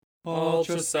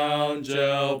Ultrasound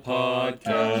Gel Podcast.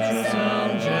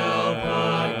 Ultrasound Gel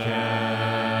Podcast.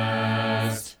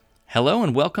 Hello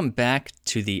and welcome back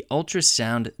to the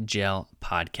Ultrasound Gel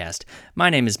Podcast. My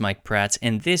name is Mike Prats,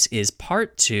 and this is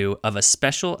part 2 of a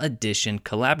special edition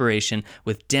collaboration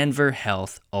with Denver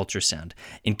Health Ultrasound.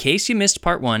 In case you missed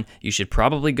part 1, you should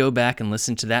probably go back and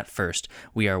listen to that first.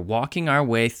 We are walking our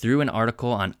way through an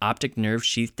article on optic nerve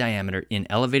sheath diameter in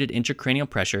elevated intracranial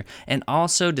pressure, and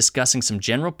also discussing some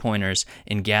general pointers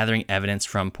in gathering evidence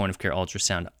from point-of-care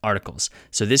ultrasound articles.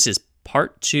 So this is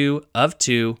part 2 of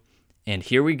 2. And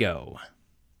here we go.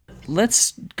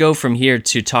 Let's go from here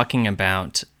to talking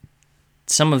about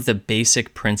some of the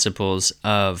basic principles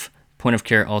of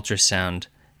point-of-care ultrasound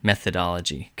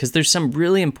methodology, because there's some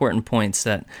really important points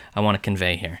that I want to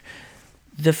convey here.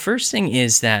 The first thing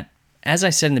is that, as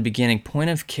I said in the beginning,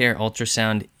 point-of-care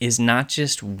ultrasound is not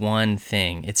just one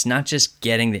thing. It's not just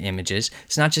getting the images.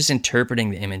 It's not just interpreting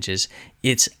the images.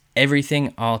 It's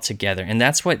everything all together. And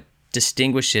that's what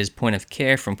distinguishes point of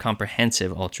care from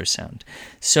comprehensive ultrasound.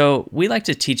 So we like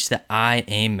to teach the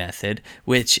I-AIM method,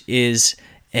 which is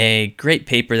a great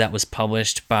paper that was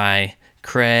published by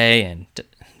Cray and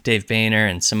Dave Boehner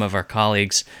and some of our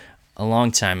colleagues a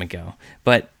long time ago.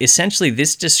 But essentially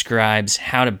this describes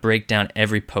how to break down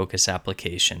every POCUS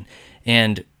application.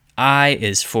 And I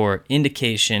is for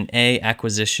indication, A,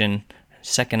 acquisition,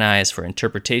 second I is for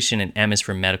interpretation, and M is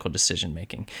for medical decision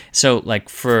making. So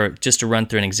just to run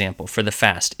through an example, for the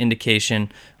FAST,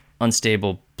 indication,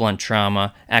 unstable blunt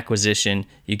trauma, acquisition,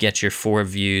 you get your 4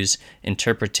 views,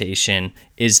 interpretation,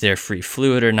 is there free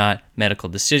fluid or not, medical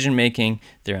decision making,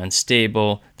 they're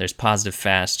unstable, there's positive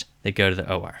FAST, they go to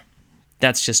the OR.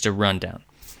 That's just a rundown.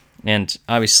 And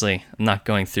obviously, I'm not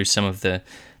going through some of the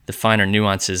finer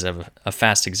nuances of a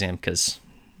FAST exam because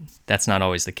that's not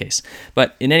always the case.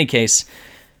 But in any case,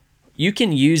 you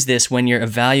can use this when you're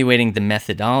evaluating the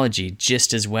methodology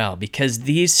just as well, because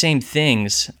these same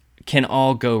things can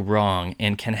all go wrong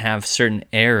and can have certain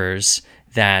errors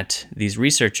that these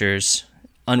researchers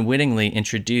unwittingly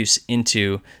introduce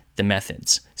into the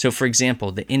methods. So for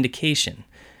example, the indication.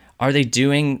 Are they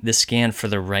doing the scan for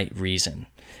the right reason?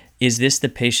 Is this the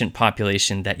patient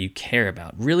population that you care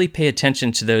about? Really pay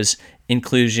attention to those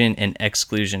inclusion and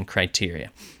exclusion criteria.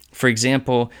 For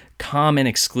example, common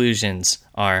exclusions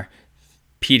are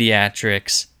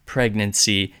pediatrics,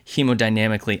 pregnancy,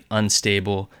 hemodynamically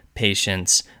unstable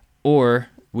patients, or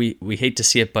we hate to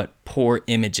see it, but poor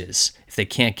images if they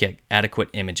can't get adequate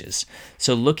images.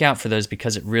 So look out for those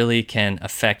because it really can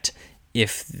affect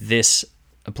if this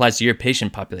applies to your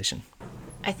patient population.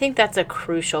 I think that's a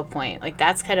crucial point.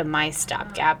 That's kind of my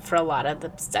stopgap for a lot of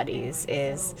the studies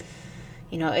is,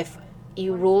 if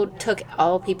you took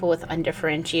all people with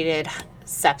undifferentiated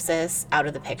sepsis out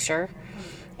of the picture,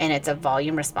 and it's a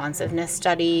volume responsiveness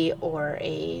study or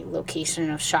a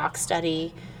location of shock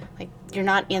study, you're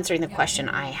not answering the question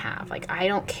I have. I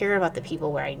don't care about the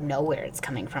people where I know where it's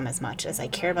coming from as much as I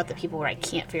care about the people where I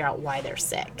can't figure out why they're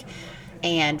sick.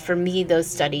 And for me, those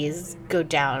studies go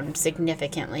down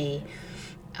significantly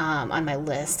on my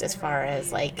list as far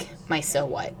as my so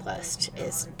what list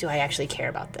is, do I actually care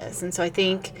about this? And so I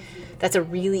think that's a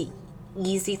really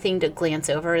easy thing to glance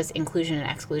over is inclusion and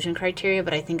exclusion criteria,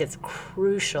 but I think it's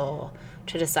crucial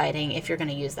to deciding if you're going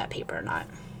to use that paper or not.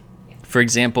 For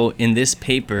example, in this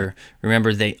paper,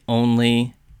 remember they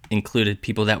only included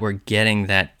people that were getting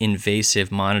that invasive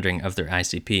monitoring of their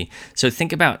ICP. So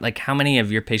think about how many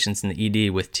of your patients in the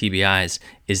ED with TBIs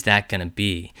is that going to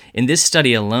be? In this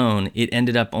study alone, it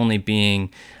ended up only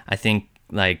being, I think,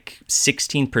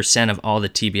 16% of all the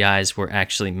TBIs were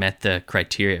actually met the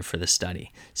criteria for the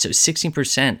study. So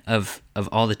 16% of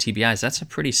all the TBIs, that's a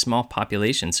pretty small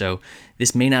population. So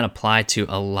this may not apply to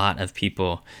a lot of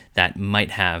people that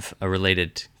might have a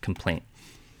related complaint.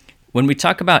 When we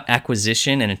talk about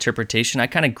acquisition and interpretation, I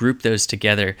kind of group those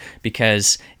together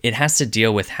because it has to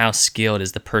deal with how skilled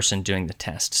is the person doing the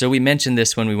test. So we mentioned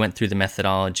this when we went through the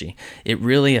methodology. It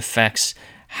really affects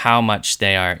how much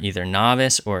they are either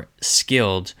novice or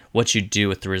skilled, what you do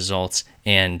with the results,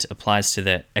 and applies to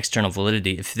the external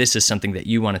validity if this is something that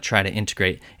you want to try to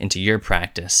integrate into your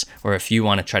practice, or if you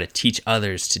want to try to teach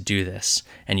others to do this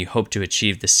and you hope to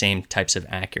achieve the same types of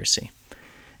accuracy.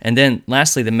 And then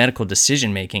lastly, the medical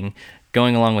decision making,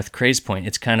 going along with Cray's point,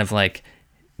 it's kind of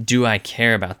do I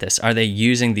care about this? Are they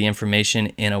using the information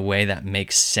in a way that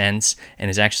makes sense and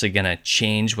is actually going to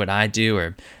change what I do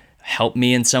or help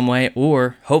me in some way,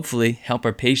 or hopefully help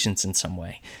our patients in some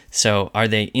way? So are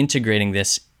they integrating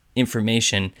this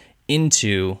information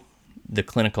into the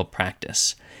clinical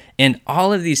practice? And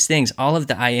all of these things, all of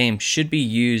the I-AIM should be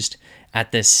used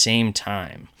at the same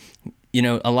time.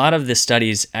 a lot of the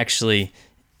studies actually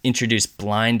introduce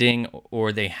blinding,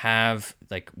 or they have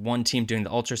like one team doing the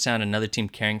ultrasound, another team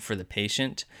caring for the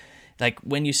patient. Like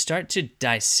when you start to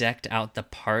dissect out the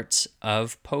parts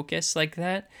of POCUS like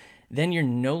that, then you're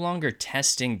no longer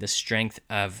testing the strength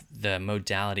of the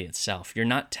modality itself. You're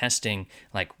not testing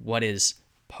like what is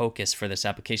POCUS for this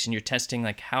application. You're testing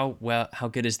like how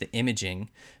good is the imaging,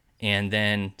 and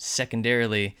then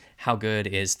secondarily, how good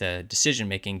is the decision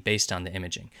making based on the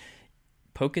imaging.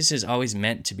 POCUS is always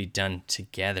meant to be done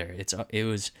together. It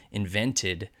was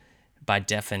invented by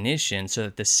definition so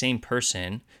that the same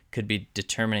person could be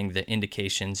determining the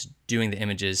indications, doing the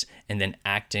images, and then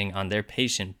acting on their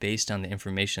patient based on the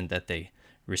information that they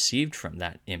received from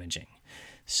that imaging.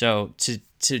 So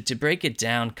to break it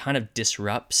down kind of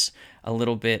disrupts a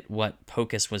little bit what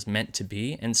POCUS was meant to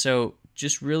be. And so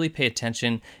just really pay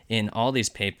attention in all these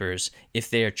papers if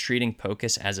they are treating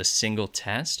POCUS as a single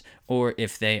test, or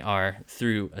if they are,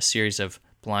 through a series of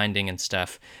blinding and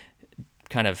stuff,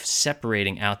 kind of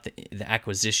separating out the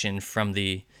acquisition from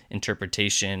the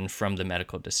interpretation from the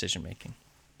medical decision making.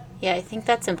 Yeah, I think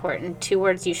that's important. 2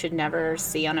 words you should never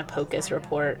see on a POCUS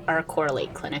report are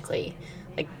correlate clinically.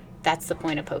 Like, that's the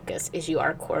point of POCUS, is you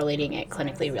are correlating it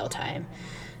clinically real time.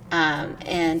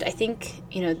 And I think,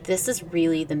 this is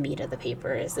really the meat of the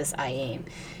paper, is this IAIM.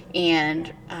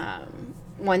 And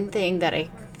one thing that I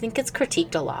think gets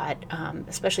critiqued a lot,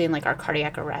 especially in like our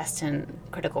cardiac arrest and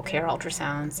critical care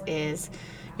ultrasounds, is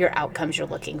your outcomes you're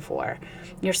looking for.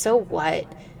 Your so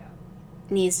what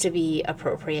needs to be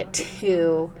appropriate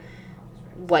to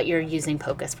what you're using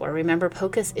POCUS for. Remember,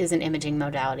 POCUS is an imaging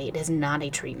modality. It is not a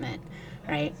treatment,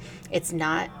 right? It's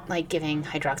not like giving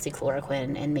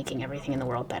hydroxychloroquine and making everything in the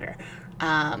world better.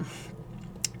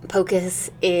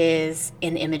 POCUS is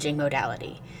an imaging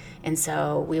modality. And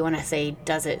so we want to say,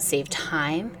 does it save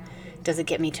time? Does it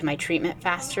get me to my treatment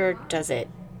faster? Does it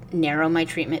narrow my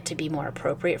treatment to be more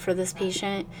appropriate for this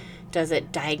patient? Does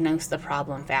it diagnose the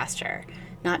problem faster?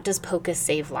 Not does POCUS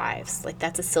save lives? Like,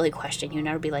 that's a silly question. You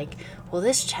never be like, will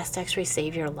this chest x-ray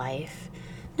save your life?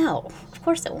 No, of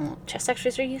course it won't. Chest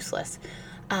x-rays are useless.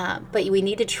 But we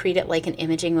need to treat it like an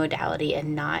imaging modality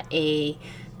and not a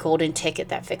golden ticket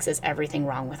that fixes everything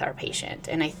wrong with our patient.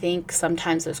 And I think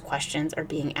sometimes those questions are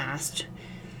being asked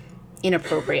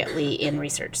inappropriately in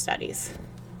research studies.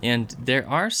 And there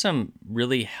are some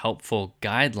really helpful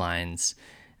guidelines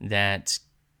that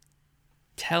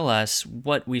tell us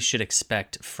what we should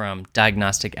expect from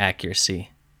diagnostic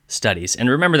accuracy studies. And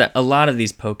remember that a lot of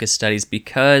these POCUS studies,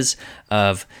 because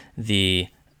of the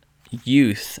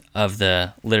youth of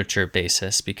the literature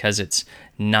basis, because it's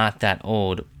not that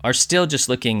old, are still just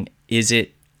looking, is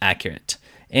it accurate?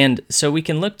 And so we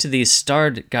can look to these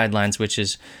STARD guidelines, which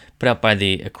is put out by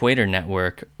the Equator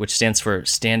Network, which stands for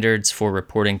Standards for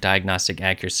Reporting Diagnostic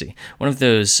Accuracy. One of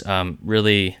those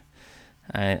really,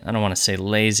 I don't want to say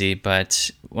lazy,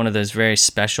 but one of those very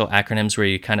special acronyms where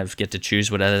you kind of get to choose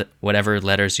whatever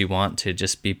letters you want to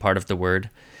just be part of the word.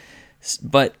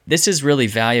 But this is really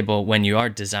valuable when you are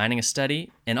designing a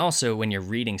study, and also when you're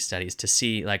reading studies, to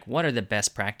see like what are the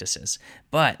best practices.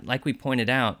 But like we pointed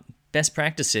out, best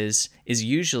practices is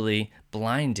usually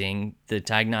blinding the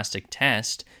diagnostic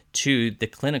test to the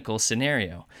clinical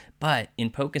scenario. But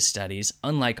in POCUS studies,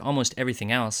 unlike almost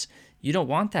everything else, you don't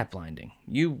want that blinding.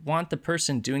 You want the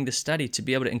person doing the study to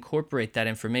be able to incorporate that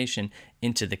information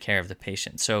into the care of the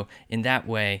patient. So in that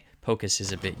way, POCUS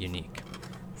is a bit unique.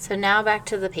 So now back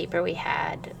to the paper we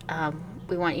had.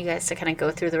 We want you guys to kind of go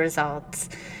through the results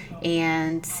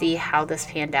and see how this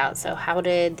panned out. So how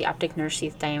did the optic nerve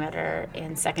sheath diameter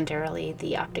and secondarily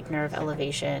the optic nerve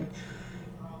elevation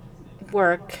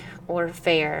work or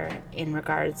fare in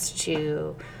regards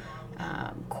to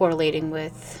correlating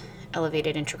with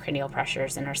elevated intracranial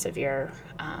pressures in our severe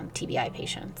TBI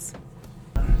patients?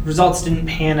 Results didn't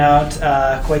pan out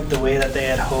quite the way that they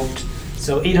had hoped.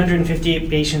 So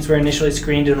 858 patients were initially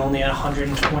screened and only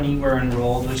 120 were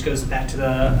enrolled, which goes back to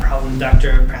the problem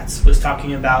Dr. Pratz was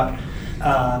talking about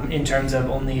in terms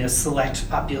of only a select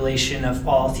population of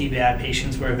all TBI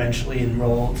patients were eventually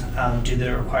enrolled due to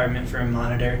the requirement for a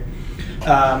monitor.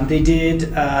 They did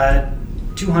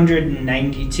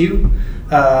 292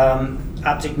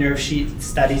 optic nerve sheath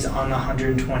studies on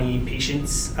 120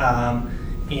 patients,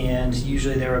 and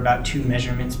usually there were about 2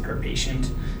 measurements per patient.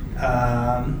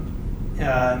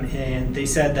 And they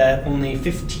said that only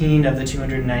 15 of the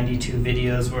 292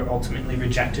 videos were ultimately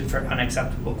rejected for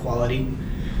unacceptable quality.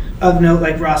 Of note,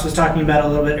 like Ross was talking about a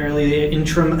little bit earlier, the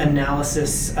interim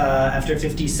analysis after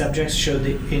 50 subjects showed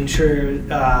the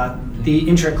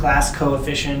intra-class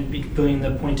coefficient between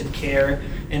the point of care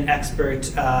and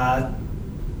expert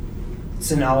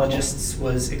sonologists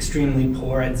was extremely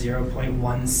poor at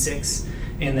 0.16,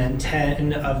 and then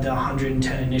 10 of the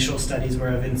 110 initial studies were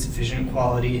of insufficient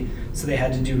quality, so they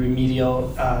had to do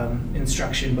remedial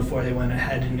instruction before they went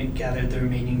ahead and gathered the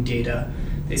remaining data.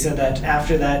 They said that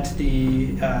after that,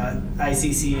 the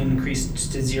ICC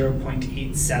increased to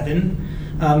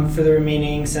 0.87 for the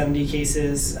remaining 70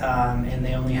 cases, and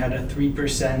they only had a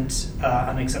 3%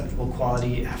 unacceptable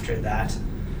quality after that.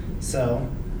 So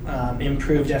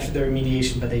improved after the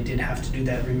remediation, but they did have to do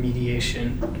that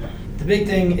remediation. The big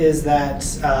thing is that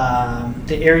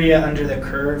the area under the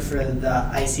curve for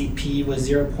the ICP was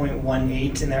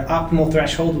 0.18, and their optimal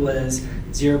threshold was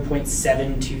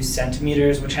 0.72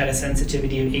 centimeters, which had a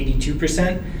sensitivity of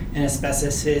 82% and a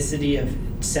specificity of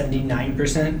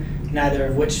 79%, neither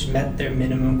of which met their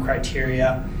minimum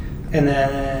criteria. And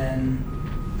then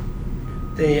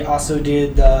they also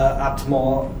did the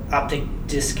optimal optic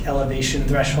disc elevation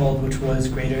threshold, which was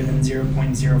greater than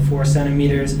 0.04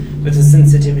 centimeters, with a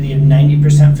sensitivity of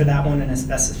 90% for that one and a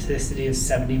specificity of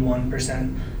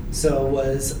 71%, so it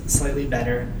was slightly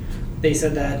better. They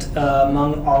said that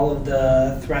among all of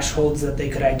the thresholds that they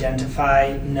could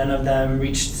identify, none of them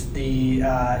reached the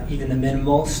even the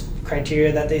minimal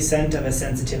criteria that they sent of a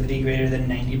sensitivity greater than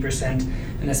 90%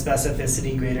 and a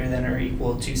specificity greater than or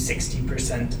equal to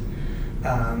 60%.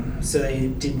 So they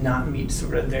did not meet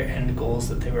sort of their end goals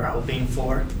that they were hoping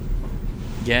for.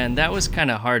 Yeah, and that was kind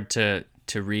of hard to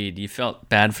read. You felt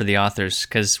bad for the authors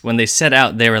because when they set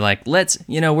out, they were like,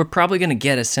 we're probably going to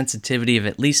get a sensitivity of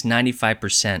at least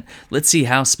 95%. Let's see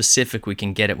how specific we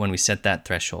can get it when we set that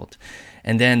threshold.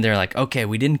 And then they're like, okay,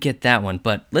 we didn't get that one,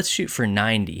 but let's shoot for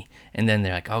 90. And then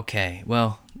they're like, okay,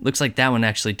 well, looks like that one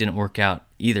actually didn't work out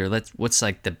either. What's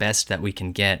like the best that we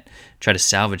can get, try to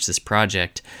salvage this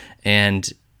project. And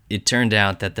it turned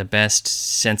out that the best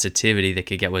sensitivity they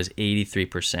could get was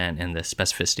 83% and the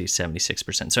specificity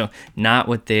 76%. So not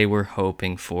what they were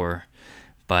hoping for,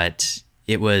 but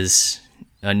it was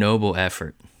a noble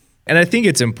effort. And I think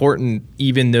it's important,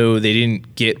 even though they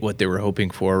didn't get what they were hoping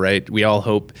for, right? We all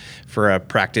hope for a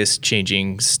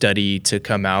practice-changing study to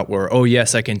come out where, oh,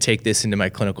 yes, I can take this into my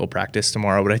clinical practice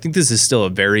tomorrow. But I think this is still a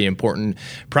very important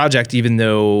project, even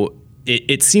though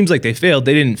it seems like they failed.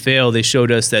 They didn't fail. They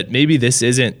showed us that maybe this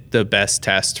isn't the best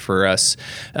test for us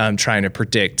trying to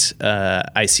predict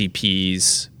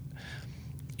ICPs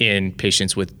in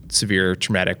patients with severe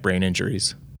traumatic brain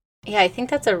injuries. Yeah, I think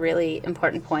that's a really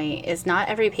important point, is not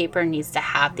every paper needs to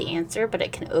have the answer, but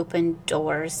it can open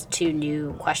doors to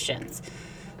new questions.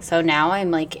 So now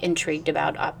I'm intrigued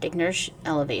about optic nerve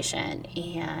elevation,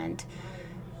 and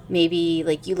maybe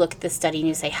you look at the study and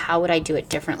you say, how would I do it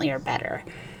differently or better?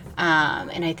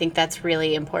 And I think that's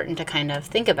really important to kind of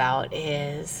think about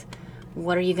is,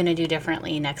 what are you going to do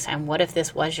differently next time? What if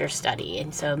this was your study?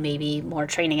 And so maybe more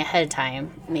training ahead of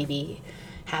time, maybe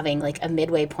having a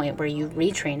midway point where you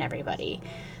retrain everybody,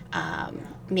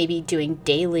 maybe doing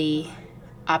daily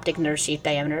optic nerve sheath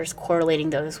diameters, correlating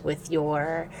those with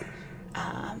your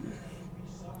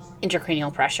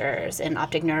intracranial pressures and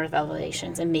optic nerve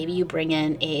elevations, and maybe you bring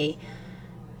in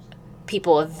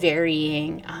people of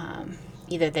varying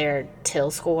either their TIL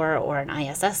score or an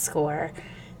ISS score,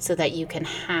 so that you can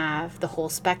have the whole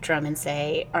spectrum and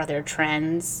say, are there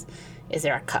trends? Is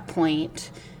there a cut point?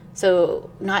 So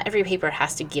not every paper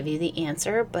has to give you the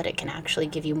answer, but it can actually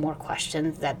give you more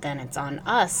questions that then it's on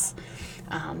us,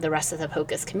 the rest of the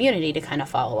POCUS community, to kind of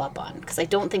follow up on. Because I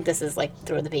don't think this is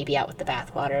throw the baby out with the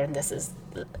bathwater and this is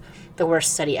the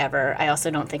worst study ever. I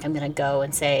also don't think I'm going to go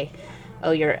and say,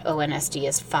 oh, your ONSD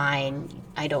is fine.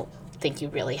 I don't think you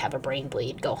really have a brain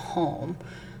bleed. Go home.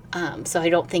 So I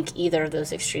don't think either of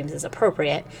those extremes is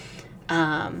appropriate.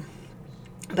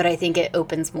 But I think it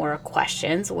opens more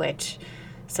questions, which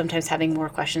sometimes having more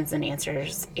questions than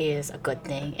answers is a good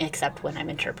thing, except when I'm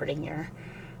interpreting your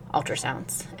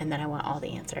ultrasounds and then I want all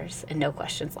the answers and no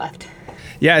questions left.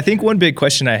 Yeah, I think one big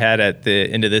question I had at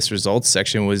the end of this results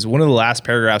section was one of the last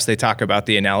paragraphs. They talk about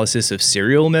the analysis of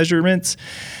serial measurements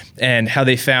and how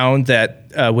they found that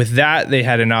with that, they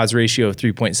had an odds ratio of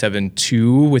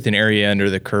 3.72 with an area under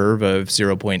the curve of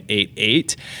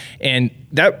 0.88. And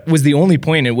that was the only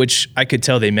point at which I could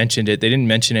tell they mentioned it. They didn't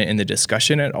mention it in the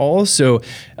discussion at all. So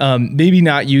maybe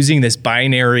not using this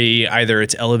binary, either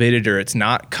it's elevated or it's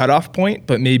not cutoff point,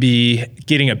 but maybe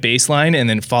getting a baseline and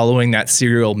then following that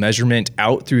serial measurement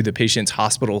out through the patient's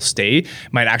hospital stay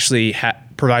might actually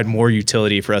provide more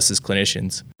utility for us as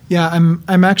clinicians. Yeah,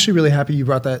 I'm actually really happy you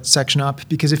brought that section up,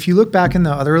 because if you look back in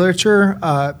the other literature,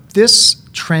 this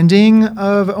trending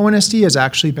of ONSD has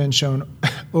actually been shown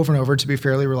over and over to be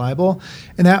fairly reliable.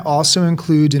 And that also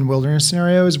includes in wilderness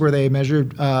scenarios where they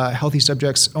measured healthy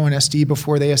subjects' ONSD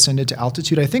before they ascended to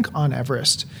altitude, I think on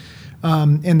Everest.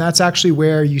 And that's actually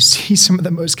where you see some of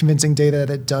the most convincing data that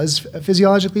it does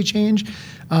physiologically change.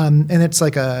 And it's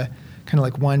like a kind of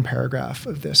like one paragraph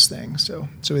of this thing. So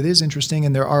it is interesting,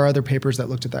 and there are other papers that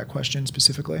looked at that question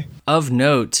specifically. Of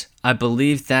note, I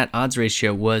believe that odds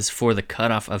ratio was for the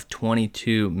cutoff of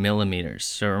 22 millimeters.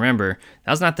 So remember,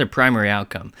 that was not their primary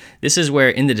outcome. This is where,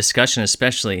 in the discussion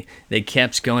especially, they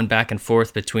kept going back and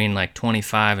forth between like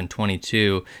 25 and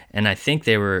 22, and I think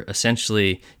they were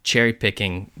essentially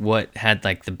cherry-picking what had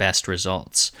like the best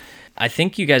results. I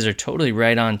think you guys are totally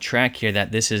right on track here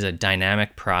that this is a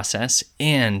dynamic process,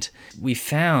 and we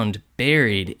found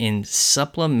buried in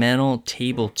supplemental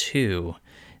table 2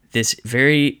 this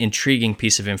very intriguing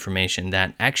piece of information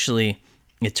that actually,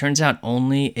 it turns out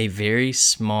only a very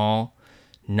small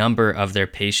number of their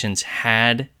patients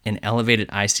had an elevated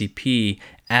ICP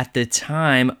at the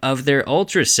time of their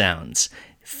ultrasounds.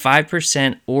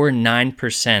 5% or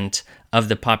 9% of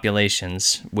the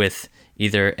populations with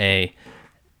either a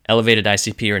elevated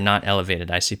ICP or not elevated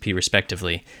ICP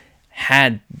respectively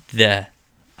had the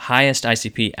highest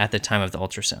ICP at the time of the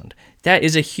ultrasound. That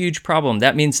is a huge problem.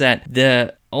 That means that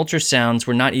the ultrasounds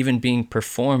were not even being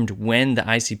performed when the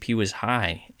ICP was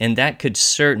high, and that could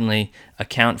certainly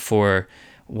account for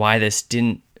why this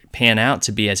didn't pan out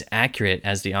to be as accurate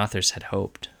as the authors had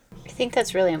hoped. I think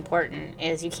that's really important,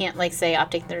 is you can't like say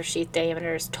optic nerve sheath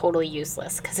diameter is totally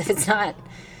useless, because if it's not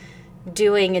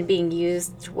doing and being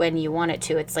used when you want it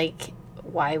to, it's like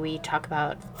why we talk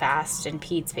about FAST and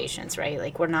PEDS patients, right?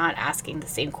 Like, we're not asking the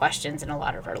same questions in a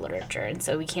lot of our literature, and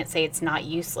so we can't say it's not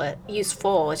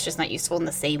useful. It's just not useful in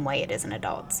the same way it is in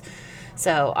adults.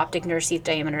 So optic nerve sheath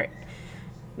diameter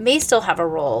may still have a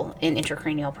role in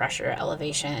intracranial pressure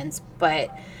elevations,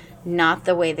 but not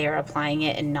the way they're applying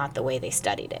it and not the way they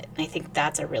studied it. And I think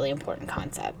that's a really important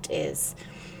concept, is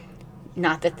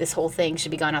not that this whole thing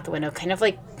should be gone out the window, kind of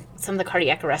like some of the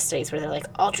cardiac arrest studies where they're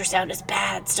like, ultrasound is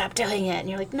bad, stop doing it. And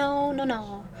you're like,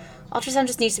 no. Ultrasound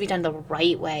just needs to be done the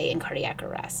right way in cardiac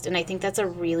arrest. And I think that's a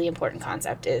really important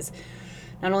concept, is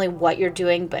not only what you're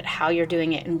doing, but how you're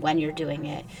doing it and when you're doing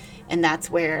it. And that's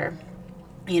where,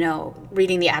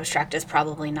 reading the abstract is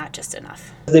probably not just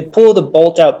enough. They pull the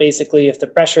bolt out basically if the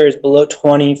pressure is below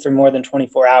 20 for more than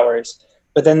 24 hours.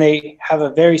 But then they have a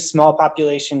very small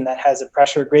population that has a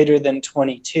pressure greater than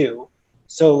 22.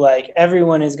 So like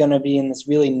everyone is going to be in this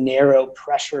really narrow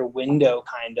pressure window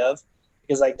kind of,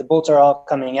 because like the bolts are all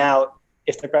coming out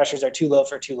if the pressures are too low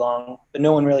for too long, but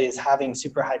no one really is having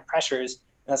super high pressures.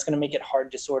 And that's going to make it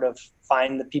hard to sort of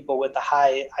find the people with the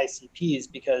high ICPs,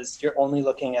 because you're only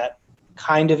looking at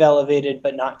kind of elevated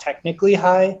but not technically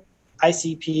high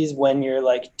ICPs when you're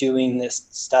like doing this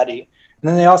study. And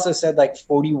then they also said like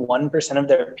 41% of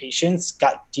their patients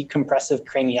got decompressive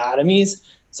craniotomies.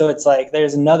 So it's like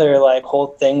there's another like whole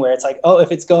thing where it's like, oh,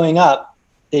 if it's going up,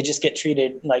 they just get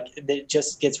treated, like it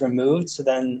just gets removed. So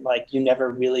then like you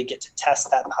never really get to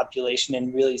test that population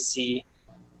and really see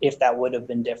if that would have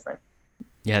been different.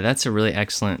 Yeah, that's a really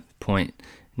excellent point,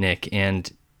 Nick.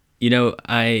 And,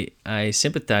 I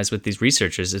sympathize with these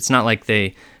researchers. It's not like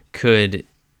they could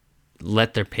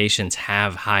let their patients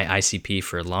have high ICP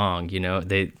for long.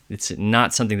 It's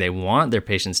not something they want their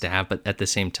patients to have, but at the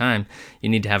same time, you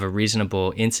need to have a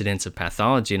reasonable incidence of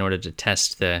pathology in order to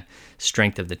test the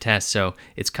strength of the test. So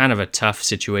it's kind of a tough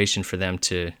situation for them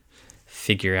to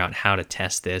figure out how to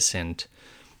test this. And,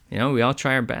 we all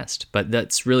try our best, but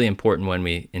that's really important when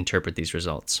we interpret these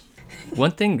results.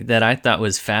 One thing that I thought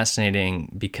was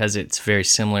fascinating, because it's very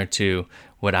similar to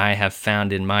what I have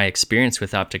found in my experience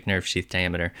with optic nerve sheath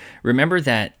diameter. Remember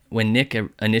that when Nick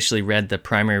initially read the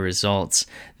primary results,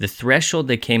 the threshold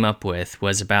they came up with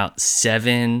was about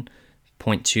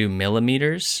 7.2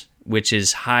 millimeters, which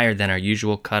is higher than our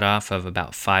usual cutoff of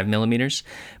about 5 millimeters.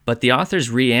 But the authors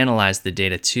reanalyzed the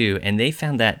data too, and they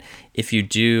found that if you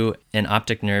do an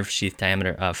optic nerve sheath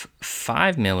diameter of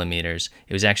 5 millimeters,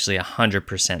 it was actually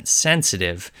 100%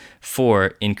 sensitive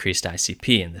for increased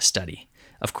ICP in the study.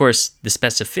 Of course, the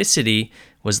specificity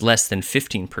was less than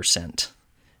 15%.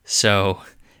 So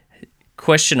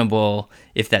questionable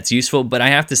if that's useful, but I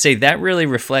have to say that really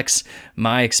reflects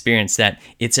my experience, that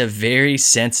it's a very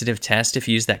sensitive test if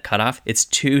you use that cutoff. It's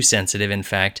too sensitive, in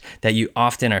fact, that you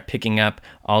often are picking up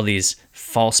all these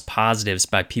false positives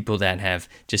by people that have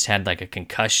just had like a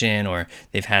concussion, or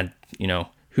they've had,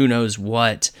 who knows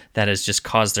what that has just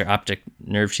caused their optic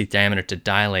nerve sheath diameter to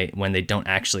dilate when they don't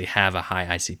actually have a high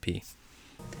ICP.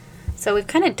 So we've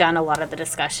kind of done a lot of the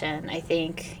discussion. I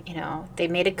think, they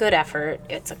made a good effort.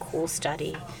 It's a cool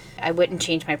study. I wouldn't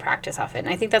change my practice off it. And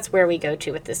I think that's where we go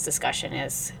to with this discussion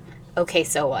is, okay,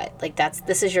 so what? Like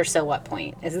this is your so what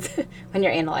point is when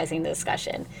you're analyzing the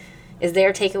discussion. Is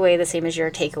their takeaway the same as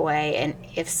your takeaway? And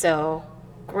if so,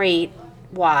 great.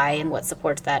 Why and what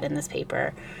supports that in this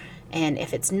paper? And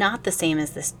if it's not the same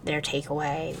as their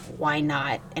takeaway, why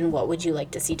not? And what would you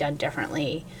like to see done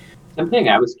differently? Something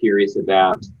I was curious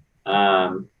about,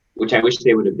 which I wish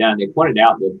they would have done, they pointed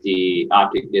out that the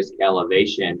optic disc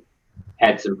elevation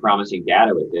had some promising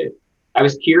data with it. I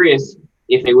was curious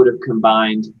if they would have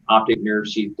combined optic nerve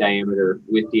sheath diameter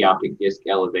with the optic disc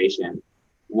elevation,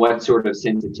 what sort of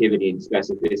sensitivity and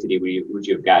specificity would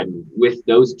you have gotten with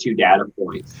those two data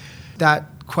points? That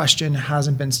question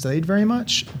hasn't been studied very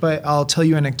much, but I'll tell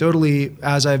you anecdotally,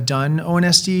 as I've done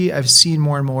ONSD, I've seen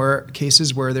more and more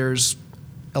cases where there's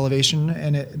elevation,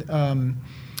 and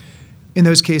in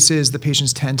those cases, the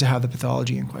patients tend to have the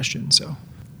pathology in question. So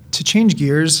to change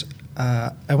gears,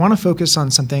 I want to focus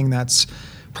on something that's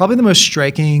probably the most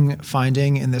striking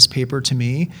finding in this paper to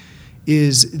me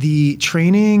is the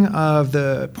training of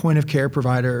the point of care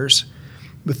providers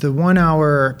with the 1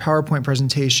 hour PowerPoint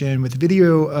presentation with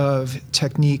video of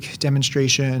technique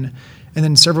demonstration and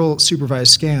then several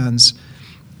supervised scans.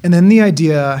 And then the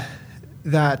idea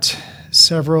that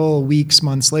several weeks,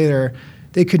 months later,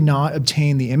 they could not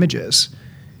obtain the images.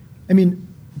 I mean,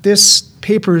 this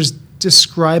paper is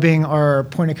describing our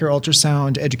point of care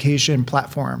ultrasound education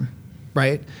platform,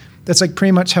 right? That's like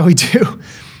pretty much how we do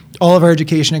all of our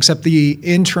education, except the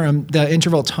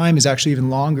interval time is actually even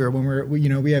longer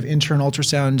when we have intern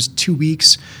ultrasound 2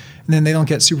 weeks, and then they don't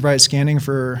get supervised scanning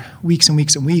for weeks and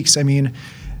weeks and weeks. I mean,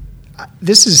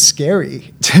 this is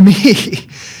scary to me.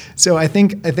 So I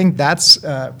think that's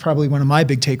probably one of my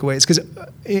big takeaways, because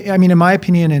I mean, in my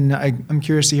opinion, and I'm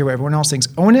curious to hear what everyone else thinks,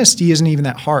 ONSD isn't even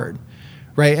that hard,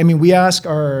 right? I mean, we ask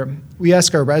our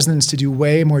residents to do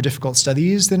way more difficult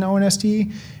studies than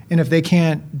ONSD, and if they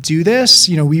can't do this,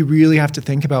 we really have to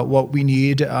think about what we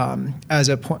need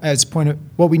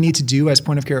what we need to do as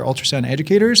point of care ultrasound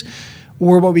educators,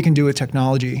 or what we can do with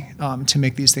technology to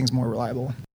make these things more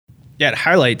reliable. Yeah, it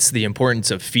highlights the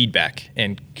importance of feedback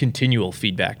and continual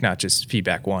feedback, not just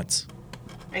feedback once.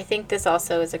 I think this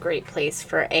also is a great place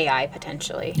for AI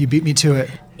potentially. You beat me to it.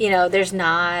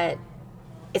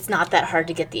 It's not that hard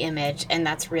to get the image, and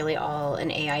that's really all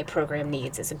an AI program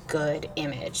needs is a good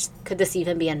image. Could this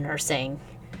even be a nursing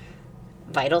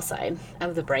vital sign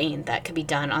of the brain that could be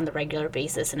done on the regular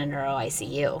basis in a neuro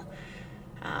ICU?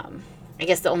 I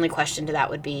guess the only question to that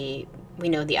would be, we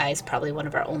know the eye is probably one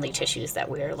of our only tissues that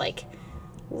we're like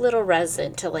little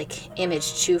reticent to like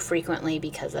image too frequently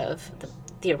because of the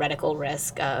theoretical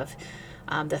risk of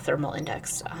the thermal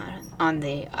index on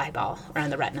the eyeball, or on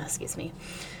the retina, excuse me.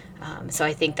 So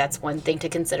I think that's one thing to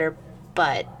consider,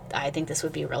 but I think this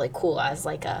would be really cool as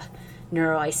like a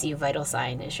neuro ICU vital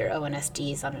sign is your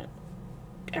ONSDs on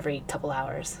every couple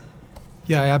hours.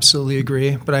 Yeah, I absolutely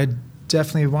agree, but I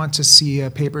definitely want to see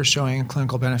a paper showing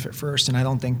clinical benefit first, and I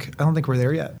don't think we're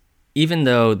there yet. Even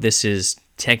though this is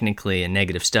technically a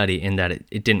negative study in that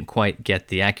it didn't quite get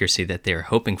the accuracy that they were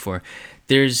hoping for,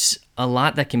 there's a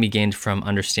lot that can be gained from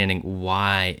understanding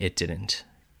why it didn't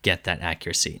get that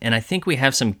accuracy. And I think we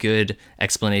have some good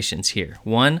explanations here.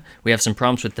 One, we have some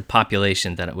problems with the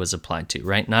population that it was applied to,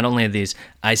 right? Not only are these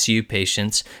ICU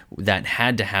patients that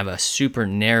had to have a super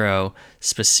narrow,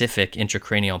 specific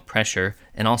intracranial pressure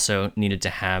and also needed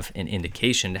to have an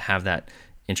indication to have that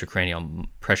intracranial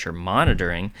pressure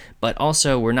monitoring, but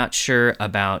also we're not sure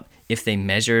about if they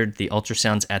measured the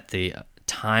ultrasounds at the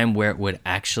time where it would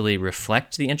actually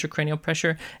reflect the intracranial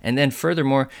pressure. And then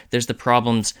furthermore, there's the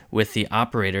problems with the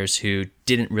operators who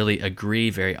didn't really agree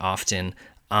very often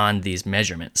on these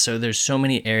measurements. So there's so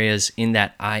many areas in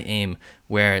that eye-aim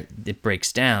where it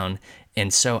breaks down.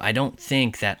 And so I don't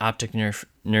think that optic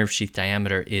nerve sheath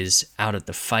diameter is out of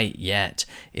the fight yet.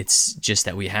 It's just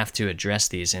that we have to address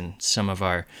these in some of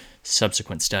our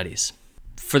subsequent studies.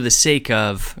 For the sake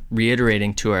of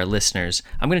reiterating to our listeners,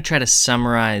 I'm going to try to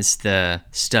summarize the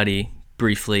study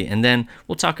briefly, and then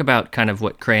we'll talk about kind of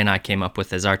what Cray and I came up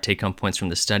with as our take-home points from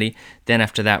the study. Then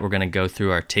after that, we're going to go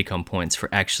through our take-home points for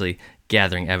actually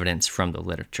gathering evidence from the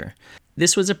literature.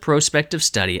 This was a prospective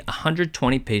study,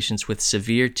 120 patients with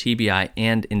severe TBI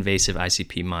and invasive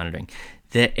ICP monitoring.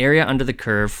 The area under the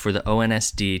curve for the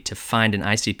ONSD to find an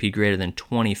ICP greater than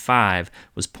 25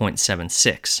 was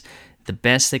 0.76. The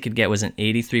best they could get was an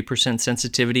 83%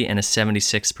 sensitivity and a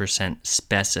 76%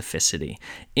 specificity.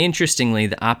 Interestingly,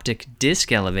 the optic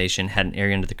disc elevation had an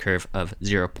area under the curve of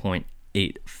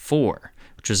 0.84,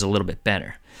 which was a little bit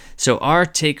better. So our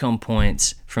take-home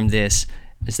points from this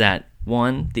is that,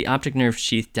 1, the optic nerve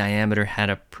sheath diameter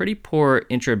had a pretty poor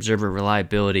intra-observer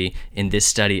reliability in this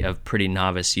study of pretty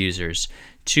novice users.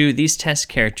 2, these test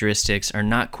characteristics are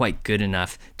not quite good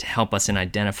enough to help us in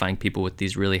identifying people with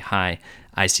these really high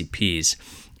ICPs.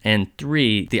 And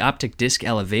 3, the optic disc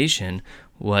elevation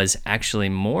was actually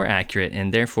more accurate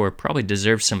and therefore probably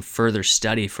deserves some further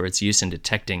study for its use in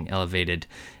detecting elevated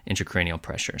intracranial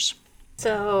pressures.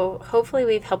 So hopefully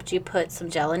we've helped you put some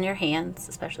gel in your hands,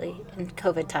 especially in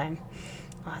COVID time.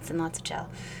 Lots and lots of gel.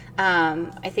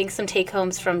 I think some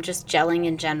take-homes from just gelling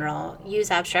in general. Use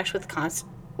abstracts with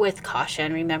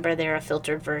caution. Remember, they're a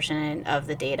filtered version of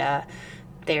the data.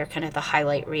 They're kind of the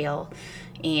highlight reel.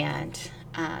 And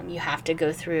you have to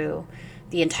go through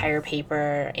the entire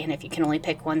paper. And if you can only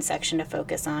pick one section to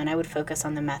focus on, I would focus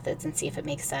on the methods and see if it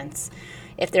makes sense.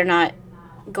 If they're not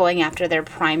going after their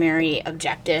primary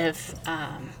objective,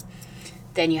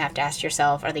 then you have to ask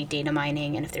yourself, are they data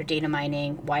mining? And if they're data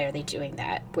mining, why are they doing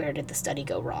that? Where did the study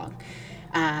go wrong?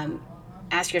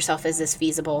 Ask yourself, is this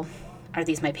feasible? Are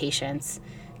these my patients?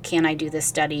 Can I do this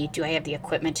study? Do I have the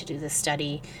equipment to do this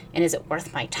study? And is it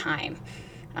worth my time?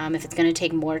 If it's going to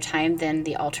take more time than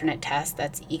the alternate test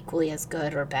that's equally as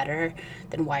good or better,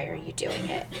 then why are you doing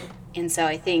it? And so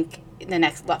I think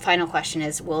the final question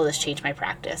is, will this change my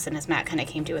practice? And as Matt kind of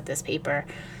came to with this paper,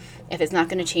 if it's not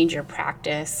going to change your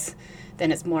practice,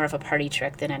 then it's more of a party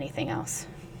trick than anything else.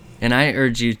 And I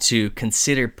urge you to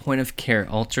consider point-of-care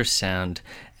ultrasound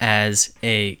as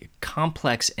a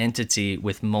complex entity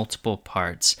with multiple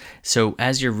parts. So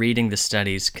as you're reading the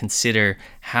studies, consider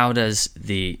how does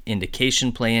the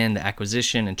indication play in, the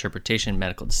acquisition, interpretation,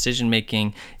 medical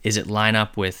decision-making? Is it line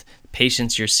up with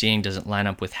patients you're seeing? Does it line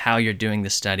up with how you're doing the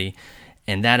study?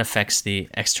 And that affects the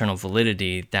external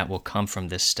validity that will come from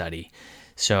this study.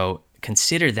 So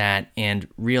consider that and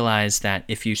realize that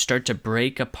if you start to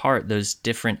break apart those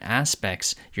different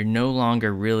aspects, you're no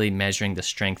longer really measuring the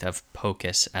strength of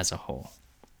POCUS as a whole.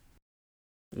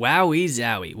 Wowie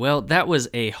zowie. Well, that was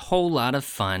a whole lot of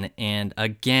fun. And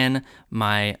again,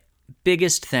 my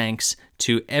biggest thanks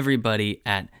to everybody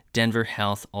at Denver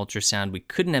Health Ultrasound. We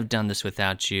couldn't have done this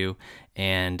without you.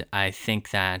 And I think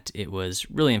that it was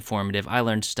really informative. I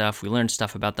learned stuff. We learned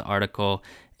stuff about the article,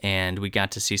 and we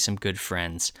got to see some good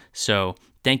friends. So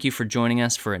thank you for joining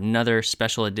us for another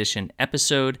special edition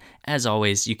episode. As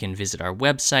always, you can visit our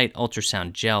website,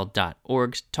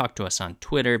 ultrasoundgel.org, talk to us on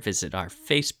Twitter, visit our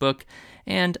Facebook,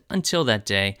 and until that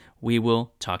day, we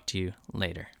will talk to you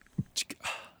later.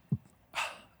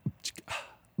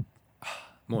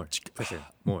 More pressure,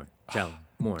 more gel,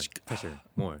 more pressure,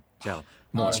 more gel,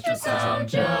 more ultrasound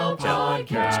gel podcast.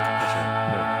 Pressure,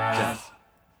 more gel.